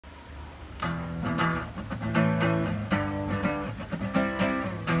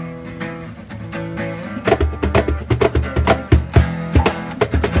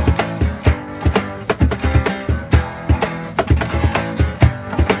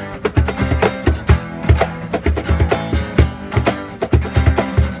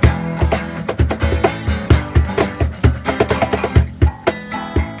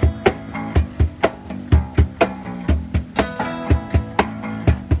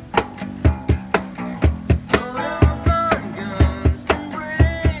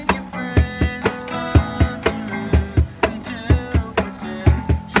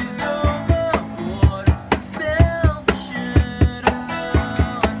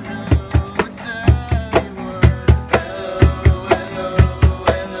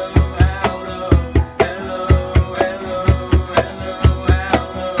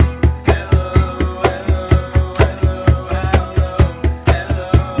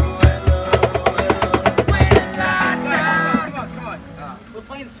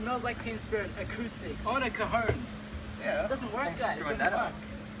Smells Like Teen Spirit acoustic on a cajon. Yeah. It doesn't work. Thanks for It screwing doesn't that work.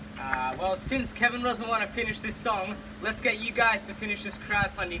 up. Well, since Kevin doesn't want to finish this song, let's get you guys to finish this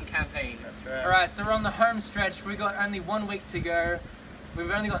crowdfunding campaign. That's right. Alright, so we're on the home stretch. We've got only 1 week to go.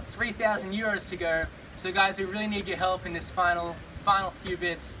 We've only got 3,000 euros to go. So guys, we really need your help in this final few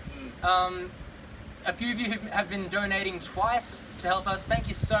bits. A few of you have been donating twice to help us. Thank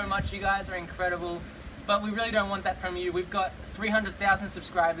you so much, you guys are incredible. But we really don't want that from you. We've got 300,000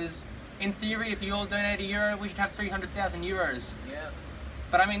 subscribers. In theory, if you all donate €1, we should have 300,000 euros. Yeah.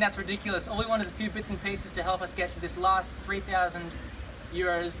 But I mean, that's ridiculous. All we want is a few bits and pieces to help us get to this last 3,000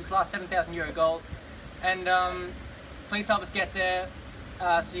 euros, this last 7,000 euro goal. And please help us get there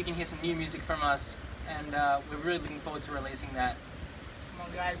so you can hear some new music from us. And we're really looking forward to releasing that. Come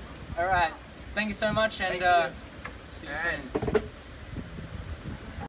on, guys. Alright, thank you so much, and Thank you. see you soon.